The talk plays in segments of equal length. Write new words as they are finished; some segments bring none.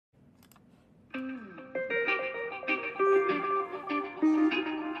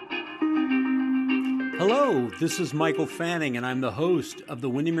Hello, this is Michael Fanning, and I'm the host of the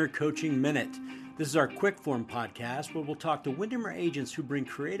Windermere Coaching Minute. This is our quick form podcast where we'll talk to Windermere agents who bring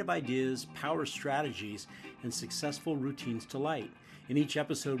creative ideas, power strategies, and successful routines to light. In each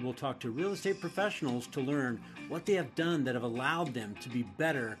episode, we'll talk to real estate professionals to learn what they have done that have allowed them to be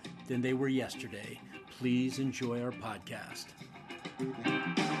better than they were yesterday. Please enjoy our podcast.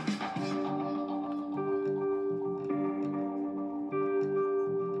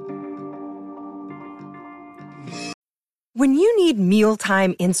 When you need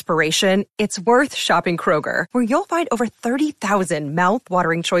mealtime inspiration, it's worth shopping Kroger, where you'll find over 30,000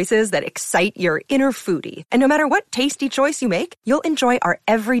 mouth-watering choices that excite your inner foodie. And no matter what tasty choice you make, you'll enjoy our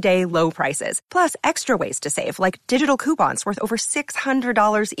everyday low prices, plus extra ways to save, like digital coupons worth over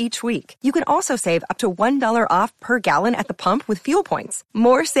 $600 each week. You can also save up to $1 off per gallon at the pump with fuel points.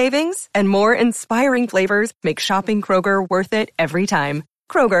 More savings and more inspiring flavors make shopping Kroger worth it every time.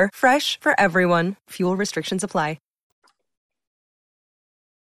 Kroger, fresh for everyone. Fuel restrictions apply.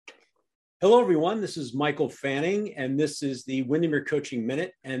 Hello, everyone. This is Michael Fanning, and this is the Windermere Coaching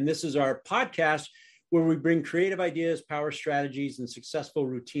Minute. And this is our podcast where we bring creative ideas, power strategies, and successful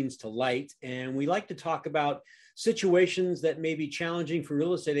routines to light. And we like to talk about situations that may be challenging for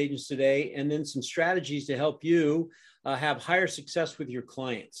real estate agents today, and then some strategies to help you have higher success with your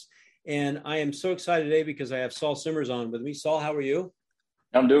clients. And I am so excited today because I have Saul Simmers on with me. Saul, how are you?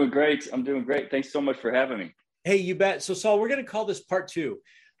 I'm doing great. Thanks so much for having me. Hey, you bet. So, Saul, we're going to call this part two.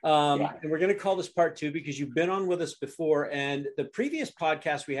 And we're going to call this part two because you've been on with us before. And the previous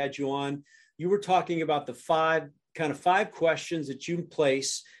podcast we had you on, you were talking about the five questions that you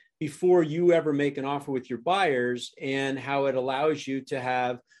place before you ever make an offer with your buyers and how it allows you to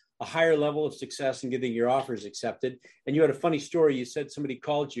have a higher level of success in getting your offers accepted. And you had a funny story. You said somebody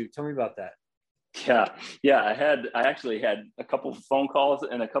called you. Tell me about that. Yeah. I actually had a couple of phone calls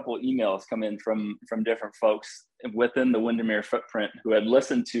and a couple of emails come in from different folks within the Windermere footprint who had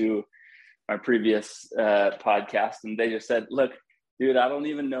listened to our previous podcast, and they just said, "Look, dude, I don't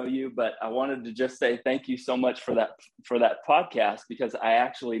even know you, but I wanted to just say thank you so much for that podcast because I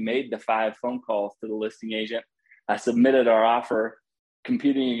actually made the 5 phone calls to the listing agent. I submitted our offer,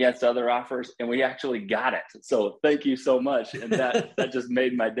 competing against other offers, and we actually got it. So thank you so much." And that just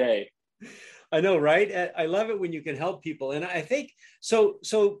made my day. I know, right? I love it when you can help people. And I think, so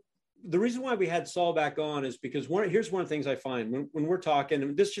the reason why we had Saul back on is because here's one of the things I find when we're talking,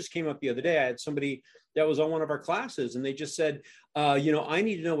 and this just came up the other day. I had somebody that was on one of our classes and they just said, I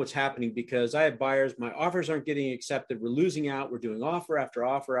need to know what's happening because I have buyers, my offers aren't getting accepted. We're losing out. We're doing offer after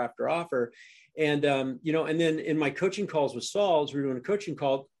offer after offer. And, and then in my coaching calls with Saul, as we were doing a coaching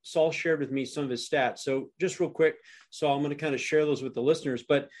call, Saul shared with me some of his stats. So just real quick, Saul, I'm going to kind of share those with the listeners,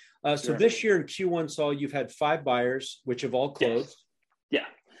 but so this year in Q1, Saul, you've had 5 buyers, which have all closed. Yes. Yeah.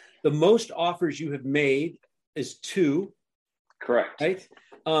 The most offers you have made is 2. Correct. Right.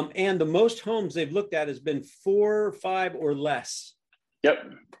 And the most homes they've looked at has been 4, 5 or less. Yep.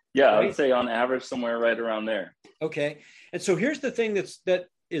 Yeah. Right? I would say on average, somewhere right around there. Okay. And so here's the thing that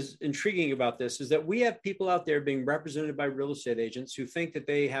is intriguing about this is that we have people out there being represented by real estate agents who think that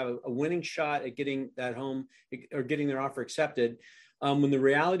they have a winning shot at getting that home or getting their offer accepted. When the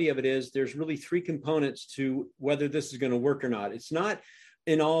reality of it is there's really 3 components to whether this is going to work or not. It's not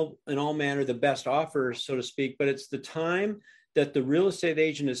in all manner the best offer, so to speak, but it's the time that the real estate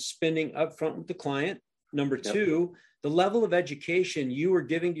agent is spending upfront with the client. Number 2, the level of education you are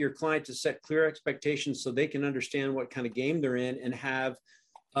giving to your client to set clear expectations so they can understand what kind of game they're in and have,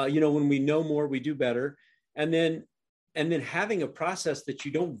 when we know more, we do better. And then having a process that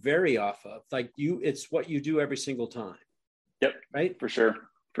you don't vary off of, it's what you do every single time. Yep. Right. For sure.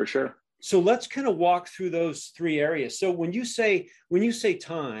 So let's kind of walk through those 3 areas. So when you say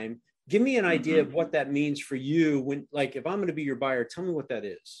time, give me an idea of what that means for you if I'm going to be your buyer, tell me what that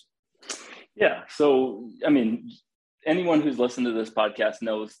is. Yeah. So, I mean, anyone who's listened to this podcast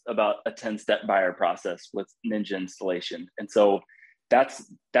knows about a 10-step buyer process with Ninja Installation. And so that's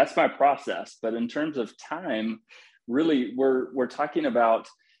my process. But in terms of time, really, we're talking about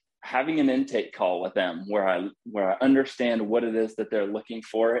having an intake call with them where I understand what it is that they're looking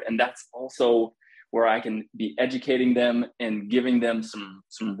for. And that's also where I can be educating them and giving them some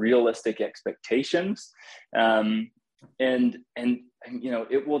realistic expectations. And it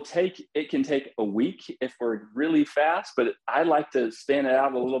can take a week if we're really fast, but I like to span it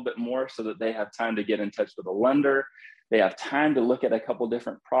out a little bit more so that they have time to get in touch with a lender. They have time to look at a couple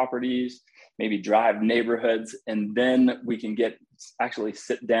different properties, maybe drive neighborhoods, and then we can actually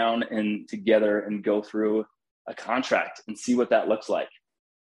sit down and together and go through a contract and see what that looks like.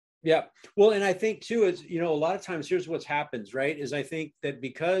 Yeah. Well, and I think too, is, a lot of times here's what happens, right? Is I think that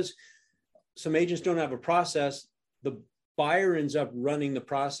because some agents don't have a process. The buyer ends up running the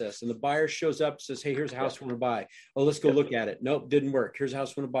process, and the buyer shows up, says, hey, here's a house I want to buy. Oh, let's go look at it. Nope, didn't work. Here's a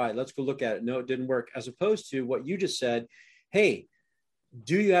house I want to buy. Let's go look at it. No, it didn't work. As opposed to what you just said, hey,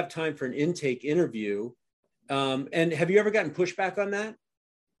 do you have time for an intake interview? And have you ever gotten pushback on that?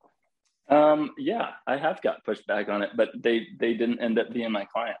 Yeah, I have got pushback on it, but they didn't end up being my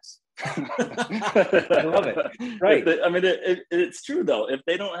clients. I love it. Right. It's true though. If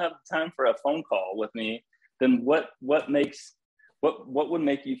they don't have time for a phone call with me, then what would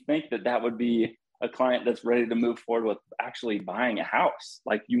make you think that would be a client that's ready to move forward with actually buying a house?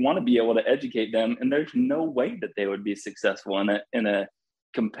 Like, you want to be able to educate them, and there's no way that they would be successful in a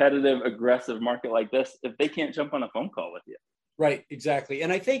competitive, aggressive market like this if they can't jump on a phone call with you. Right, exactly.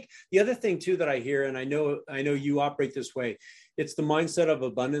 And I think the other thing too that I hear, and I know you operate this way, it's the mindset of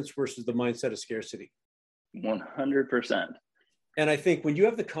abundance versus the mindset of scarcity. 100%. And I think when you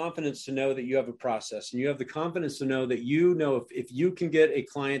have the confidence to know that you have a process, and you have the confidence to know that if you can get a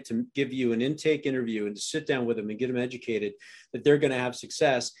client to give you an intake interview and to sit down with them and get them educated, that they're going to have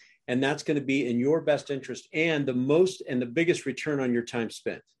success, and that's going to be in your best interest and the biggest return on your time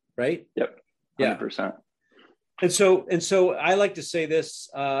spent. Right? Yep. 100%. Yeah. And so I like to say this,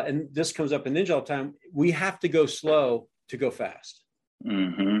 and this comes up in Ninja all the time: we have to go slow to go fast.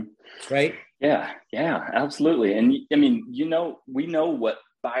 Mm-hmm. Right? Yeah, absolutely. And I mean, we know what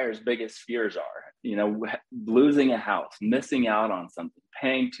buyers' biggest fears are. Losing a house, missing out on something,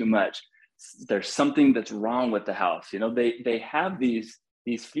 paying too much. There's something that's wrong with the house. They have these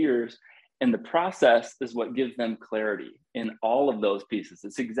fears, and the process is what gives them clarity in all of those pieces.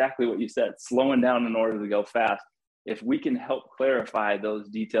 It's exactly what you said: slowing down in order to go fast. If we can help clarify those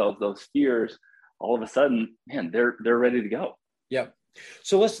details, those fears, all of a sudden, man, they're ready to go. Yep.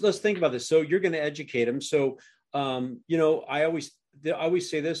 So let's think about this. So you're going to educate them. So I always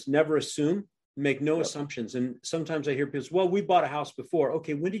say this: never assume, make no assumptions. And sometimes I hear people say, well, we bought a house before.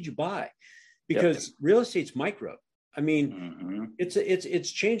 Okay, when did you buy? Because real estate's micro. I mean,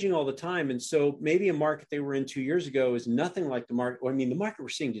 it's changing all the time. And so maybe a market they were in 2 years ago is nothing like the market. I mean, the market we're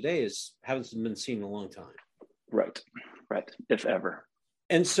seeing today hasn't been seen in a long time. Right. If ever.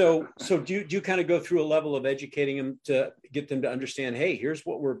 And so do you kind of go through a level of educating them to get them to understand, hey, here's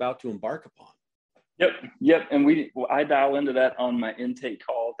what we're about to embark upon? Yep. And I dial into that on my intake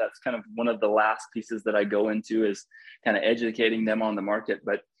call. That's kind of one of the last pieces that I go into, is kind of educating them on the market.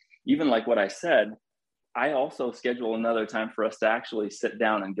 But even like what I said, I also schedule another time for us to actually sit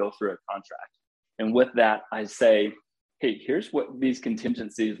down and go through a contract. And with that, I say, hey, here's what these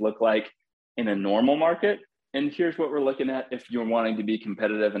contingencies look like in a normal market. And here's what we're looking at if you're wanting to be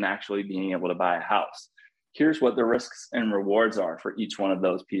competitive and actually being able to buy a house. Here's what the risks and rewards are for each one of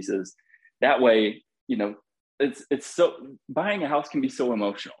those pieces. That way, it's so, buying a house can be so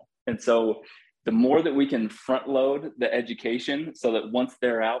emotional. And so the more that we can front load the education, so that once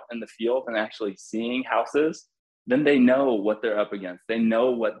they're out in the field and actually seeing houses, then they know what they're up against. They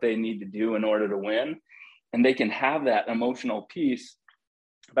know what they need to do in order to win, and they can have that emotional piece,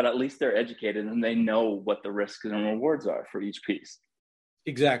 but at least they're educated and they know what the risks and rewards are for each piece.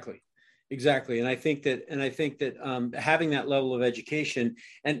 Exactly. And I think that having that level of education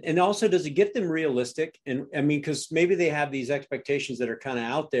and also, does it get them realistic? And I mean, because maybe they have these expectations that are kind of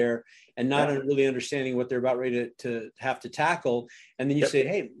out there and not really understanding what they're about ready to have to tackle. And then you say,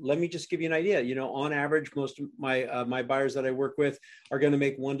 hey, let me just give you an idea. On average, most of my buyers that I work with are going to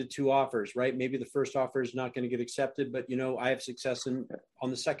make 1 to 2 offers, right? Maybe the first offer is not going to get accepted, but I have success on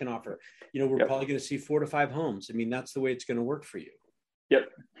the second offer. We're probably going to see 4 to 5 homes. I mean, that's the way it's going to work for you. Yep.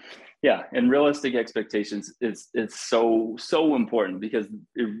 Yeah. And realistic expectations is so important, because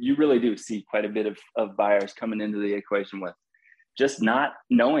you really do see quite a bit of buyers coming into the equation with just not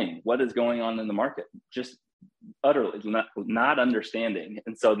knowing what is going on in the market, just utterly not understanding.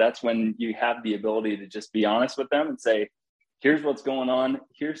 And so that's when you have the ability to just be honest with them and say, here's what's going on.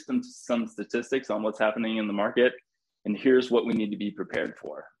 Here's some statistics on what's happening in the market. And here's what we need to be prepared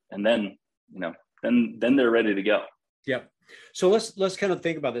for. And then, then they're ready to go. Yep. So let's kind of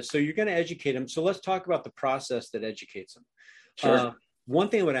think about this. So you're going to educate them. So let's talk about the process that educates them. Sure. One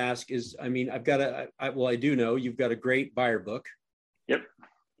thing I would ask is, I mean, I do know you've got a great buyer book. Yep.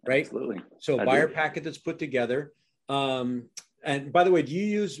 Right. Absolutely. So a buyer packet that's put together. And by the way, do you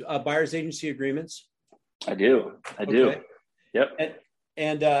use buyer's agency agreements? I do. Yep.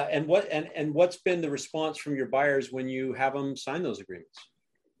 And what's been the response from your buyers when you have them sign those agreements?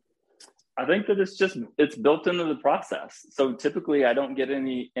 I think that it's built into the process. So typically I don't get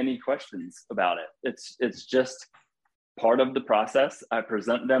any questions about it. It's just part of the process. I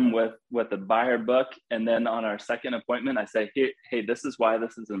present them with a buyer book. And then on our second appointment, I say, hey, this is why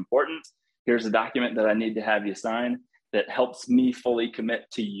this is important. Here's a document that I need to have you sign that helps me fully commit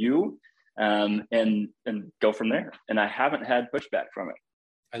to you, and go from there. And I haven't had pushback from it.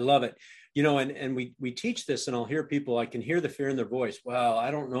 I love it. And we teach this, and I'll hear people, I can hear the fear in their voice. Well,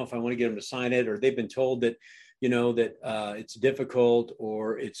 I don't know if I want to get them to sign it, or they've been told that, it's difficult,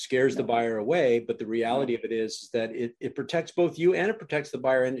 or it scares the buyer away. But the reality of it is that it protects both you and it protects the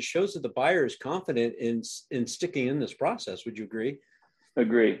buyer. And it shows that the buyer is confident in sticking in this process. Would you agree?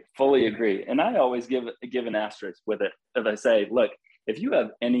 Agree. Fully agree. And I always give an asterisk with it. If I say, look, if you have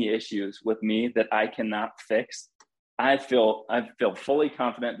any issues with me that I cannot fix, I feel fully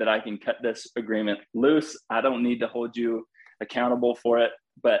confident that I can cut this agreement loose. I don't need to hold you accountable for it,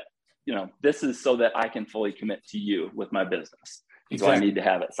 but this is so that I can fully commit to you with my business. Exactly. So I need to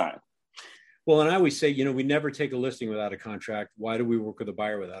have it signed. Well, and I always say, we never take a listing without a contract. Why do we work with a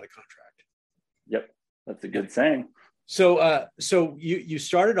buyer without a contract? Yep. That's a good saying. So you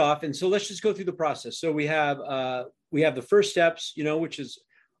started off, and so let's just go through the process. So we have the first steps, which is,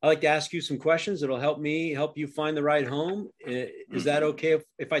 I like to ask you some questions that'll help you find the right home. Is that okay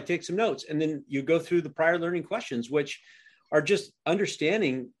if I take some notes? And then you go through the prior learning questions, which are just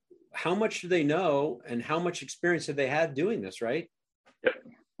understanding how much do they know and how much experience have they had doing this, right? Yep,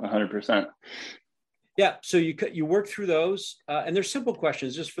 100%. Yeah. So you work through those, and they're simple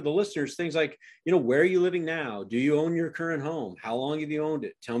questions just for the listeners. Things like, where are you living now? Do you own your current home? How long have you owned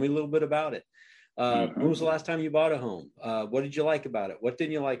it? Tell me a little bit about it. When was the last time you bought a home? What did you like about it? What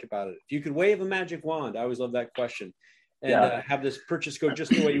didn't you like about it? If you could wave a magic wand, I always love that question, and have this purchase go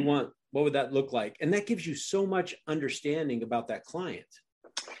just the way you want, what would that look like? And that gives you so much understanding about that client.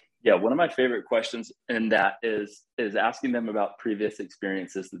 Yeah, one of my favorite questions in that is asking them about previous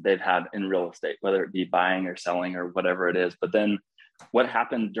experiences that they've had in real estate, whether it be buying or selling or whatever it is. But then what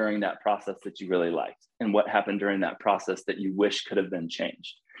happened during that process that you really liked, and what happened during that process that you wish could have been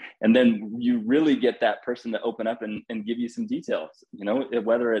changed. And then you really get that person to open up and give you some details,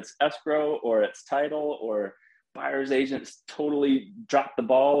 whether it's escrow or it's title or buyer's agents totally dropped the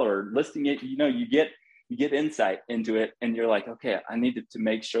ball or listing it, you get insight into it, and you're like, okay, I need to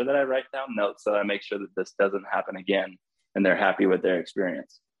make sure that I write down notes so I make sure that this doesn't happen again, and they're happy with their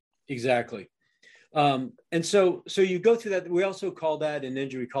experience. Exactly. And so you go through that. We also call that in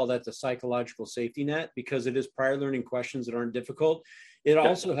Ninja, we call that the psychological safety net, because it is prior learning questions that aren't difficult. It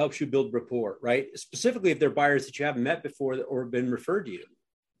also helps you build rapport, right? Specifically if they're buyers that you haven't met before or been referred to you.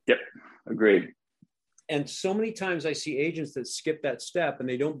 Yep. Agreed. And so many times I see agents that skip that step and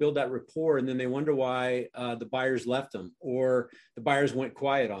they don't build that rapport, and then they wonder why the buyers left them or the buyers went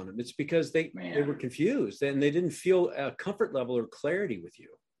quiet on them. It's because they were confused and they didn't feel a comfort level or clarity with you.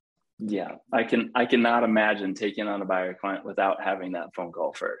 Yeah, I cannot imagine taking on a buyer client without having that phone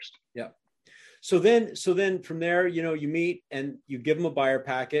call first. Yeah. So then from there, you meet and you give them a buyer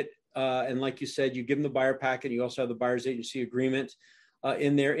packet. And like you said, you give them the buyer packet. You also have the buyer's agency agreement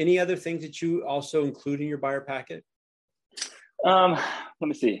in there. Any other things that you also include in your buyer packet? Let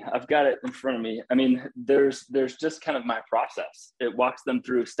me see. I've got it in front of me. I mean, there's just kind of my process. It walks them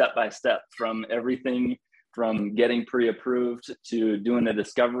through step by step, from everything from getting pre-approved to doing a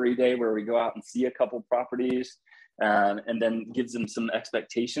discovery day where we go out and see a couple properties, and then gives them some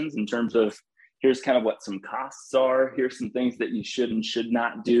expectations in terms of, here's kind of what some costs are. Here's some things that you should and should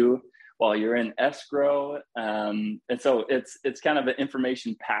not do while you're in escrow. And so it's kind of an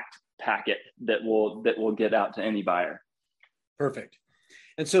information packed packet that will get out to any buyer. Perfect.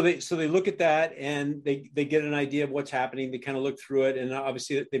 And so they look at that and they get an idea of what's happening. They kind of look through it, and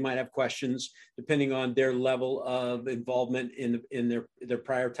obviously they might have questions depending on their level of involvement in their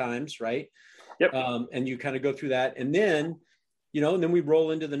prior times, right? Yep. And you kind of go through that, and then and then we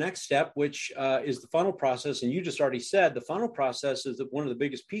roll into the next step, which is the funnel process. And you just already said the funnel process is one of the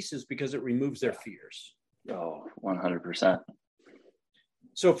biggest pieces because it removes their fears. Oh, 100%.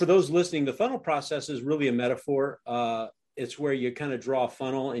 So for those listening, the funnel process is really a metaphor. It's where you kind of draw a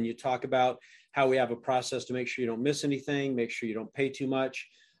funnel and you talk about how we have a process to make sure you don't miss anything, make sure you don't pay too much.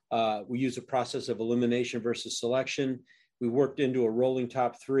 We use a process of elimination versus selection. We worked into a rolling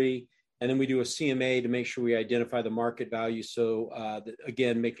top three, and then we do a CMA to make sure we identify the market value. So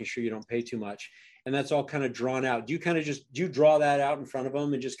again, making sure you don't pay too much. And that's all kind of drawn out. Do you draw that out in front of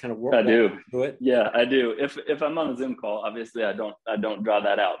them and just kind of work through it? Yeah, I do. If I'm on a Zoom call, obviously I don't draw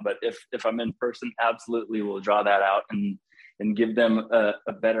that out. But if I'm in person, absolutely will draw that out and give them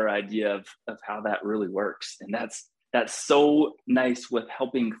a better idea of how that really works. And that's so nice with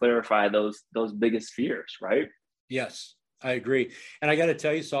helping clarify those biggest fears, right? Yes, I agree. And I got to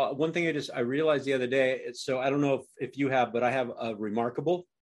tell you, so one thing I realized the other day, so I don't know if you have, but I have a Remarkable.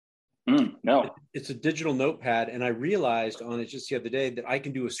 No. It's a digital notepad. And I realized on it just the other day that I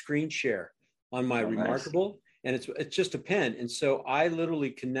can do a screen share on my Remarkable. And it's just a pen. And so I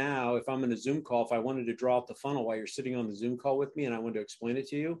literally can now, if I'm in a Zoom call, if I wanted to draw out the funnel while you're sitting on the Zoom call with me and I wanted to explain it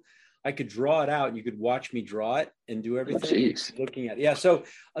to you, I could draw it out and you could watch me draw it and do everything looking at it. Yeah. So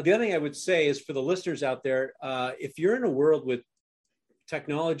the other thing I would say is for the listeners out there, if you're in a world with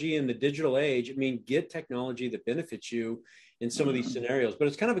technology in the digital age, I mean, get technology that benefits you in some of these scenarios, but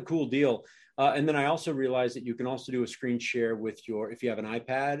it's kind of a cool deal. And then I also realized that you can also do a screen share with if you have an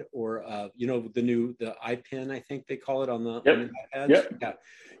iPad or, the iPen, I think they call it on the iPads. Yep. Yeah.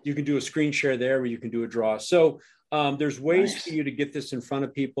 You can do a screen share there where you can do a draw. So there's ways for you to get this in front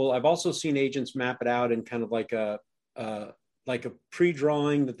of people. I've also seen agents map it out in kind of like a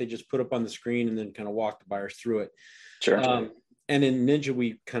pre-drawing that they just put up on the screen and then kind of walk the buyers through it. Sure. And in Ninja,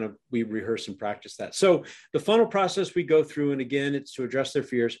 we rehearse and practice that. So the funnel process we go through, and again, it's to address their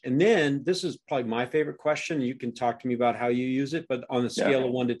fears. And then this is probably my favorite question. You can talk to me about how you use it, but on a scale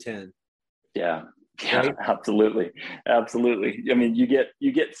of 1 to 10. Yeah. Right? Absolutely. I mean, you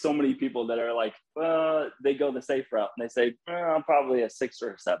get so many people that are like, they go the safe route and they say, I'm probably a 6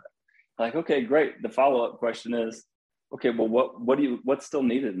 or a 7. Like, okay, great. The follow-up question is, okay, well, what's still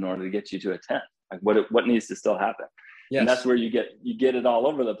needed in order to get you to a 10? Like what needs to still happen? Yes. And that's where you get it all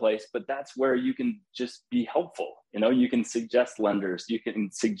over the place, but that's where you can just be helpful. You can suggest lenders, you can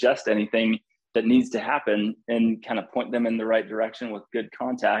suggest anything that needs to happen and kind of point them in the right direction with good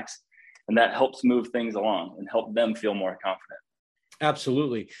contacts. And that helps move things along and help them feel more confident.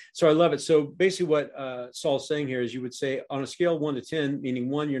 Absolutely. So I love it. So basically what Saul's saying here is you would say on a scale of 1 to 10, meaning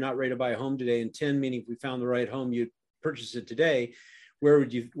 1, you're not ready to buy a home today, and 10, meaning if we found the right home, you'd purchase it today. Where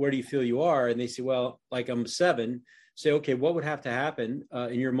do you feel you are? And they say, well, like I'm 7. Say, okay, what would have to happen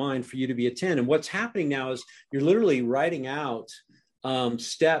in your mind for you to be a 10? And what's happening now is you're literally writing out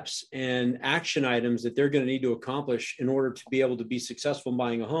steps and action items that they're going to need to accomplish in order to be able to be successful in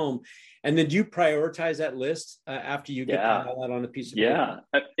buying a home. And then do you prioritize that list after you get that all out on a piece of paper?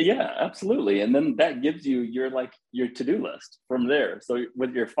 Yeah, absolutely. And then that gives you your to-do list from there. So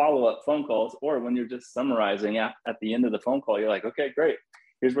with your follow-up phone calls, or when you're just summarizing at the end of the phone call, you're like, okay, great.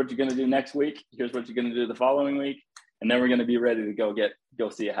 Here's what you're going to do next week. Here's what you're going to do the following week. And then we're going to be ready to go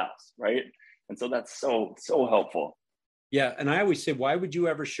see a house, right? And so that's so helpful. Yeah, and I always say, why would you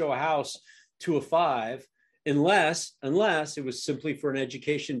ever show a house to a 5 unless it was simply for an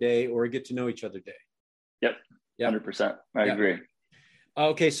education day or a get to know each other day? Yep. 100%. I agree.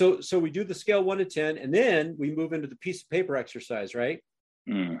 Okay, so we do the scale 1 to 10, and then we move into the piece of paper exercise, right?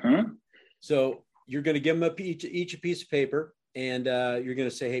 Mm-hmm. So you're going to give them each a piece of paper. And you're going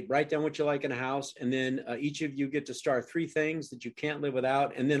to say, hey, write down what you like in a house. And then each of you get to start 3 things that you can't live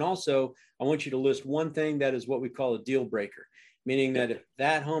without. And then also, I want you to list one thing that is what we call a deal breaker, meaning that if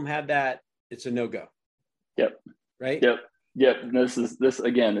that home had that, it's a no-go. Yep. Right? Yep. And this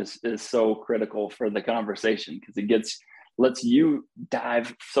again is so critical for the conversation because it lets you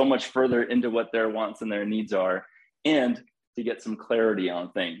dive so much further into what their wants and their needs are, and to get some clarity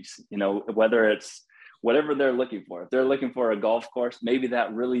on things, whether it's whatever they're looking for. If they're looking for a golf course, maybe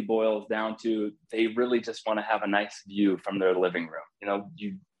that really boils down to they really just want to have a nice view from their living room.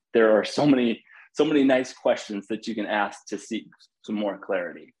 There are so many nice questions that you can ask to seek some more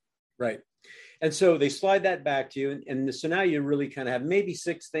clarity. Right. And so they slide that back to you. And so now you really kind of have maybe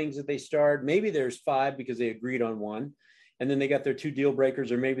 6 things that they start. Maybe there's 5 because they agreed on 1. And then they got their 2 deal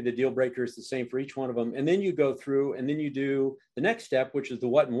breakers, or maybe the deal breaker is the same for each one of them. And then you go through and then you do the next step, which is the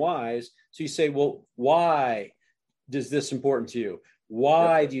what and whys. So you say, well, why is this important to you?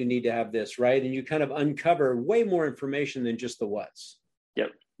 Why do you need to have this, right? And you kind of uncover way more information than just the whats.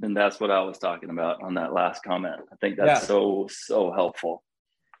 Yep. And that's what I was talking about on that last comment. I think that's so helpful.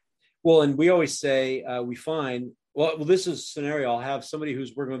 Well, and we always say, we find, well, this is a scenario. I'll have somebody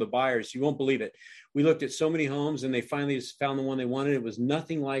who's working with the buyers. You won't believe it. We looked at so many homes and they finally just found the one they wanted. It was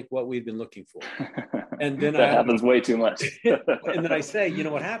nothing like what we'd been looking for. And then that happens way too much. And then I say, you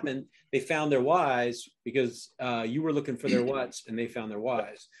know what happened? They found their whys because you were looking for their whats and they found their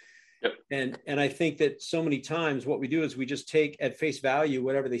whys. Yep. And I think that so many times what we do is we just take at face value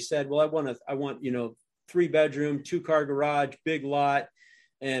whatever they said. Well, I want 3-bedroom, 2-car garage, big lot,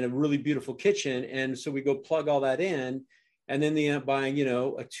 and a really beautiful kitchen. And so we go plug all that in. And then they end up buying, a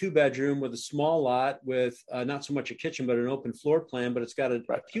 2-bedroom with a small lot with not so much a kitchen, but an open floor plan, but it's got a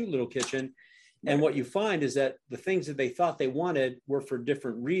cute little kitchen. And what you find is that the things that they thought they wanted were for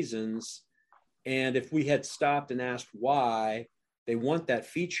different reasons. And if we had stopped and asked why they want that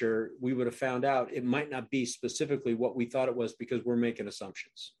feature, we would have found out it might not be specifically what we thought it was because we're making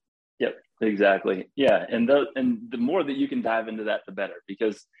assumptions. Yep, exactly. Yeah. And the more that you can dive into that, the better,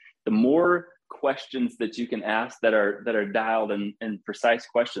 because the more questions that you can ask that are dialed in precise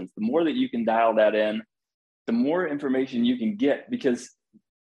questions, the more that you can dial that in, the more information you can get. Because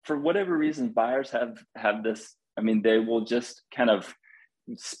for whatever reason, buyers have this, I mean, they will just kind of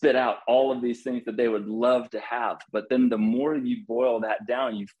spit out all of these things that they would love to have. But then the more you boil that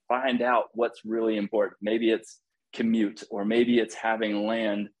down, you find out what's really important. Maybe it's commute, or maybe it's having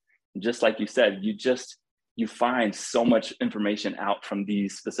land. Just like you said, you find so much information out from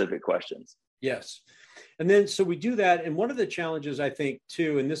these specific questions. Yes. And then, so we do that. And one of the challenges, I think,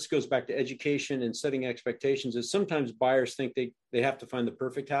 too, and this goes back to education and setting expectations, is sometimes buyers think they have to find the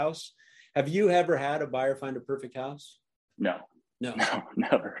perfect house. Have you ever had a buyer find a perfect house? No,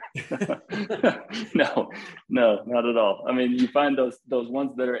 never. No, not at all. I mean, you find those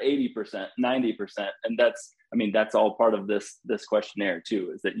ones that are 80%, 90%. And that's all part of this questionnaire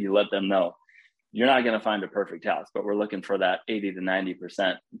too, is that you let them know you're not going to find a perfect house, but we're looking for that 80 to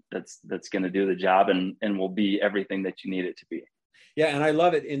 90% that's going to do the job and will be everything that you need it to be. Yeah. And I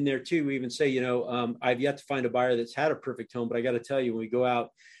love it in there too. We even say, I've yet to find a buyer that's had a perfect home, but I got to tell you, when we go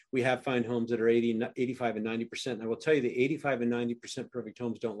out, we have find homes that are 80, 85 and 90%. And I will tell you, the 85 and 90% perfect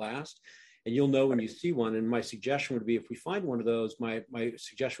homes don't last. And you'll know when you see one. And my suggestion would be, if we find one of those, my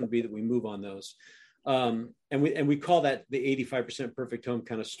suggestion would be that we move on those. And we call that the 85% perfect home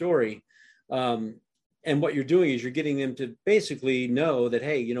kind of story. And what you're doing is you're getting them to basically know that,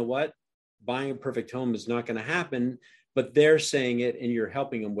 hey, you know what, buying a perfect home is not going to happen, but they're saying it and you're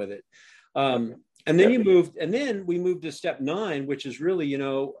helping them with it. And then we moved to step 9, which is really,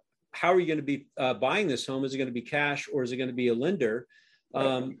 how are you going to be buying this home? Is it going to be cash, or is it going to be a lender?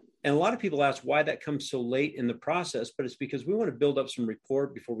 And a lot of people ask why that comes so late in the process, but it's because we want to build up some rapport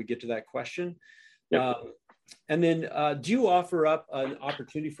before we get to that question. Yep. And then do you offer up an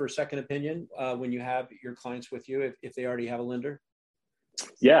opportunity for a second opinion when you have your clients with you, if they already have a lender?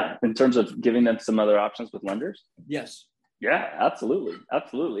 Yeah. In terms of giving them some other options with lenders? Yes. Yeah, absolutely.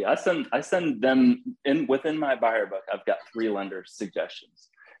 I send them within my buyer book. I've got 3 lender suggestions.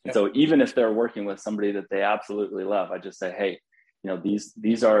 And so even if they're working with somebody that they absolutely love, I just say, hey,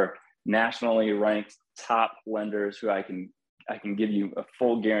 these are nationally ranked top lenders who I can give you a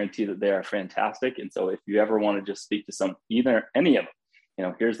full guarantee that they are fantastic. And so if you ever want to just speak to any of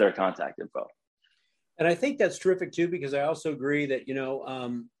them, here's their contact info. And I think that's terrific too, because I also agree that,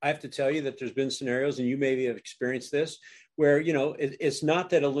 I have to tell you that there's been scenarios, and you maybe have experienced this, where, it's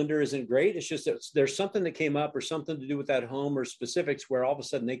not that a lender isn't great. It's just that there's something that came up or something to do with that home or specifics where all of a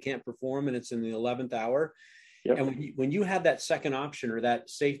sudden they can't perform and it's in the 11th hour. Yep. And when you have that second option, or that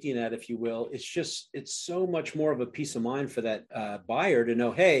safety net, if you will, it's so much more of a peace of mind for that buyer to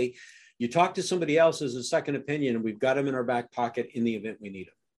know, hey, you talk to somebody else as a second opinion, and we've got them in our back pocket in the event we need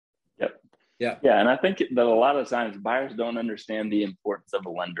them. Yep. Yeah. And I think that a lot of times buyers don't understand the importance of a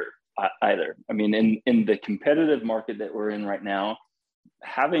lender either. I mean, in the competitive market that we're in right now,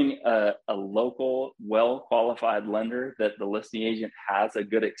 having a local, well-qualified lender that the listing agent has a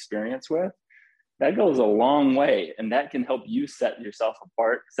good experience with, that goes a long way. And that can help you set yourself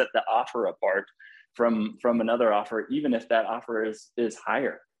apart, set the offer apart from another offer, even if that offer is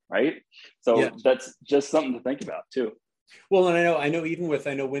higher, right? So that's just something to think about too. Well, and I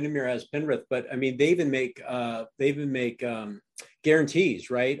know Windermere has Penrith, but I mean, they even make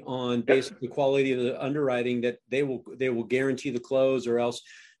guarantees, right, on basically the quality of the underwriting, that they will guarantee the close, or else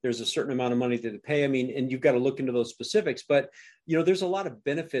there's a certain amount of money to pay. I mean, and you've got to look into those specifics, but there's a lot of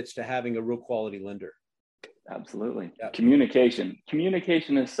benefits to having a real quality lender. Absolutely. Yeah. Communication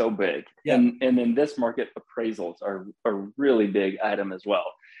is so big. Yeah. And in this market, appraisals are a really big item as well.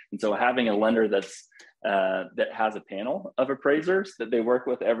 And so having a lender that has a panel of appraisers that they work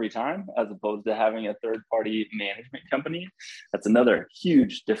with every time, as opposed to having a third-party management company, that's another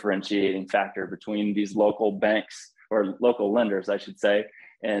huge differentiating factor between these local banks, or local lenders, I should say,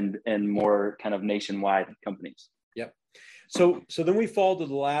 and more kind of nationwide companies. Yep. So then we fall to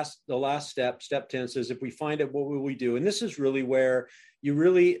the last step. Step 10 says, if we find it, what will we do? And this is really where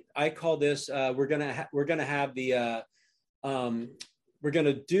I call this, we're going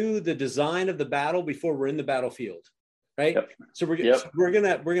to do the design of the battle before we're in the battlefield, right? Yep. So we're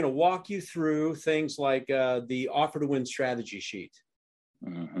going to walk you through things like the offer to win strategy sheet.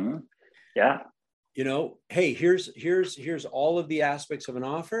 Mm-hmm. Yeah. Hey, here's all of the aspects of an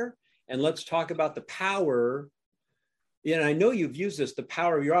offer, and let's talk about the power. And I know you've used the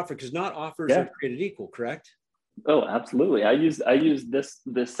power of your offer, because not offers are created equal, correct? Oh, absolutely. I use this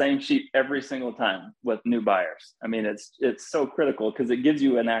same sheet every single time with new buyers. I mean, it's so critical, because it gives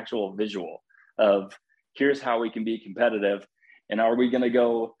you an actual visual of, here's how we can be competitive, and are we going to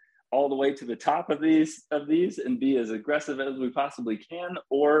go all the way to the top of these and be as aggressive as we possibly can?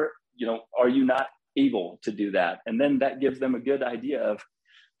 Or, are you not able to do that? And then that gives them a good idea of,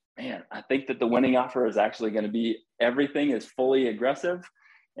 man, I think that the winning offer is actually going to be everything is fully aggressive.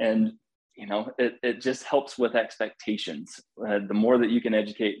 And, it just helps with expectations. The more that you can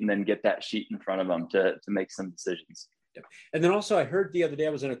educate and then get that sheet in front of them to make some decisions. Yep. And then also I heard the other day I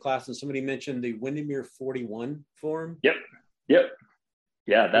was in a class and somebody mentioned the Windermere 41 form. Yep.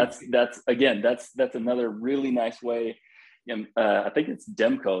 Yeah, that's another really nice way. I think it's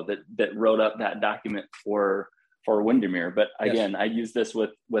Demco that wrote up that document for Windermere. But again, yes. I use this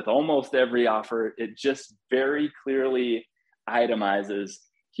with almost every offer. It just very clearly itemizes,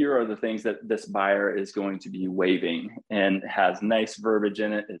 here are the things that this buyer is going to be waiving, and has nice verbiage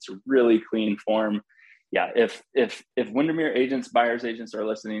in it. It's a really clean form. Yeah, if Windermere agents, buyer's agents are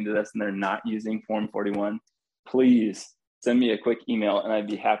listening to this and they're not using Form 41, please send me a quick email and I'd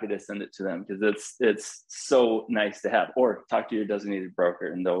be happy to send it to them, because it's so nice to have. Or talk to your designated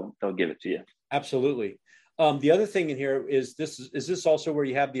broker and they'll give it to you. Absolutely. The other thing in here is this also where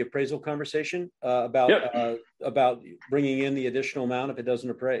you have the appraisal conversation about bringing in the additional amount if it doesn't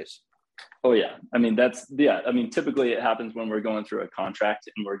appraise? Oh yeah. Typically it happens when we're going through a contract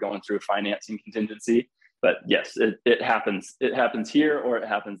and we're going through financing contingency, but yes, it happens here, or it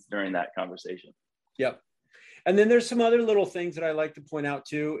happens during that conversation. Yep. And then there's some other little things that I like to point out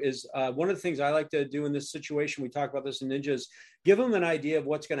too, is one of the things I like to do in this situation, we talk about this in Ninja, is give them an idea of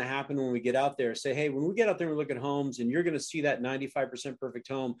what's going to happen when we get out there. Say, hey, when we get out there and we look at homes and you're going to see that 95% perfect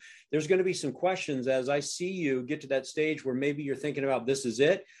home, there's going to be some questions as I see you get to that stage where maybe you're thinking about this is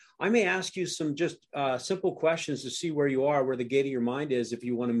it. I may ask you some just simple questions to see where you are, where the gate of your mind is if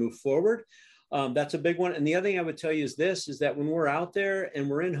you want to move forward. That's a big one. And the other thing I would tell you is that when we're out there and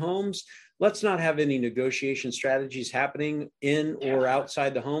we're in homes, let's not have any negotiation strategies happening in or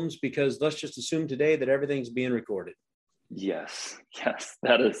outside the homes, because let's just assume today that everything's being recorded. Yes.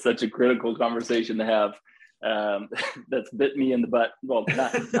 That is such a critical conversation to have. That's bit me in the butt. Well,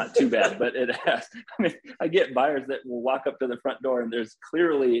 not too bad, but it has. I get buyers that will walk up to the front door and there's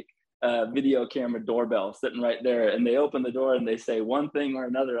clearly a video camera doorbell sitting right there, and they open the door and they say one thing or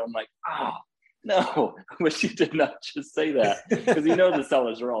another. I'm like, no, I wish you did not just say that, because the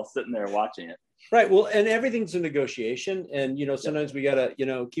sellers are all sitting there watching it. Right. Well, and everything's a negotiation, and sometimes we got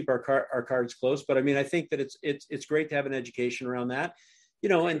to keep our cards close. But I think that it's great to have an education around that,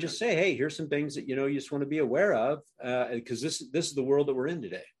 and just say, hey, here's some things that you just want to be aware of, because this is the world that we're in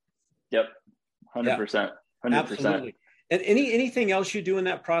today. Yep, 100%. Absolutely. And anything else you do in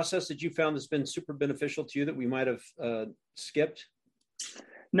that process that you found that's been super beneficial to you that we might have skipped?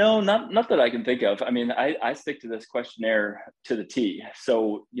 No, not that I can think of. I stick to this questionnaire to the T.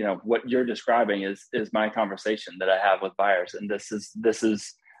 So, what you're describing is my conversation that I have with buyers. And this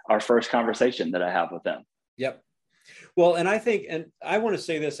is our first conversation that I have with them. Yep. Well, and I think, and I want to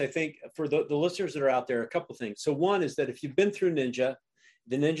say this, I think for the listeners that are out there, a couple of things. So one is that if you've been through the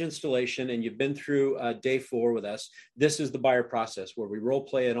Ninja installation, and you've been through day 4 with us, this is the buyer process where we role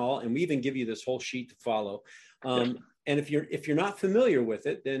play and all, and we even give you this whole sheet to follow. And if you're not familiar with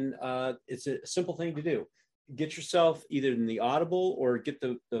it, then it's a simple thing to do. Get yourself either in the Audible or get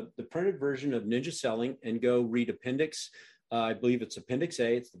the printed version of Ninja Selling and go read Appendix. I believe it's Appendix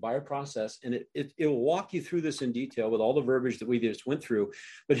A. It's the buyer process, and it will walk you through this in detail with all the verbiage that we just went through.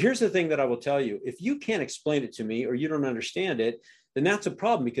 But here's the thing that I will tell you: if you can't explain it to me or you don't understand it, then that's a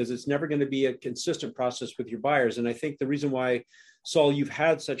problem, because it's never going to be a consistent process with your buyers. And I think the reason why, Saul, you've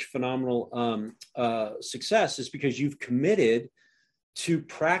had such phenomenal success is because you've committed to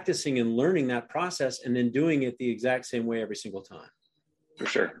practicing and learning that process and then doing it the exact same way every single time. For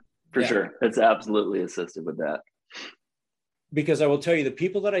sure. It's absolutely assisted with that. Because I will tell you, the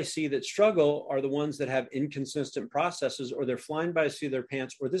people that I see that struggle are the ones that have inconsistent processes, or they're flying by the seat of their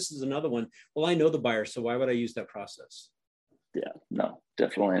pants, or this is another one. Well, I know the buyer, so why would I use that process? Yeah, no,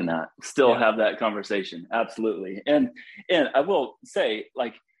 definitely not. Still have that conversation. Absolutely. And I will say,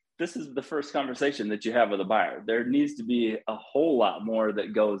 this is the first conversation that you have with a buyer. There needs to be a whole lot more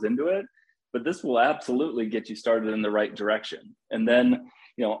that goes into it, but this will absolutely get you started in the right direction. And then,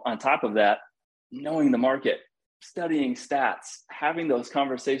 on top of that, knowing the market, studying stats, having those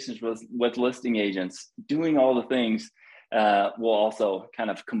conversations with listing agents, doing all the things will also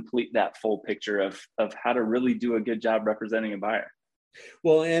kind of complete that full picture of how to really do a good job representing a buyer.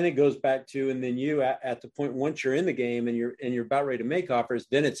 Well, and it goes back to, and then you at the point, once you're in the game and you're about ready to make offers,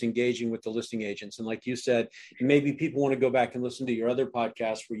 then it's engaging with the listing agents. And like you said, maybe people want to go back and listen to your other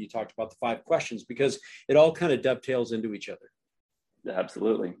podcast where you talked about the 5 questions, because it all kind of dovetails into each other.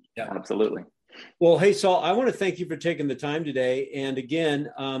 Absolutely. Yeah. Absolutely. Well, hey, Saul, I want to thank you for taking the time today. And again,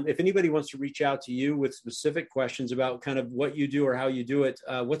 if anybody wants to reach out to you with specific questions about kind of what you do or how you do it,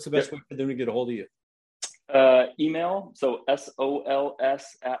 what's the best way for them to get a hold of you? Email, so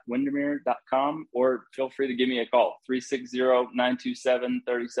sols@windermere.com, or feel free to give me a call,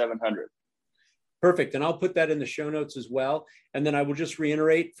 360-927-3700. Perfect. And I'll put that in the show notes as well. And then I will just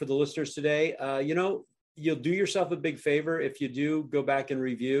reiterate for the listeners today, you'll do yourself a big favor if you do go back and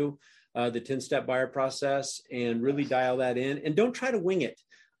review the 10-step buyer process and really dial that in, and don't try to wing it.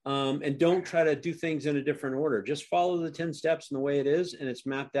 And don't try to do things in a different order. Just follow the 10 steps in the way it is, and it's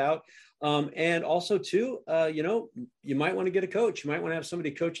mapped out. And also too, you might want to get a coach. You might want to have somebody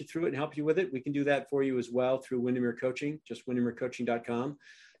coach you through it and help you with it. We can do that for you as well through Windermere Coaching, just windermerecoaching.com.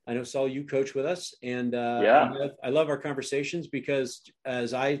 I know, Saul, you coach with us, and I love our conversations, because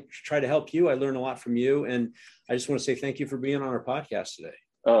as I try to help you, I learn a lot from you. And I just want to say thank you for being on our podcast today.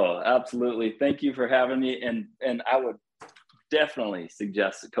 Oh, absolutely. Thank you for having me. And I would definitely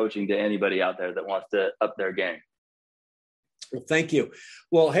suggest coaching to anybody out there that wants to up their game. Well, thank you.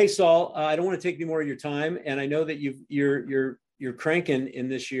 Well, hey, Saul, I don't want to take any more of your time. And I know that you're cranking in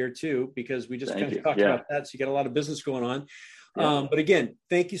this year too, because we just kind of talked about that. So you got a lot of business going on. Yeah. But again,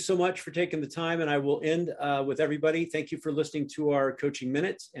 thank you so much for taking the time. And I will end with everybody. Thank you for listening to our coaching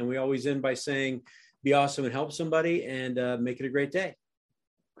minutes. And we always end by saying, be awesome and help somebody, and make it a great day.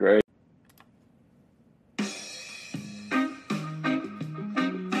 Great.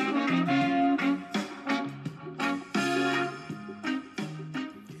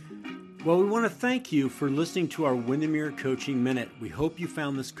 Well, we want to thank you for listening to our Windermere Coaching Minute. We hope you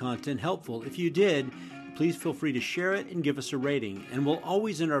found this content helpful. If you did, please feel free to share it and give us a rating. And we'll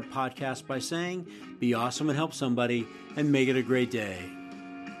always end our podcast by saying, be awesome and help somebody, and make it a great day.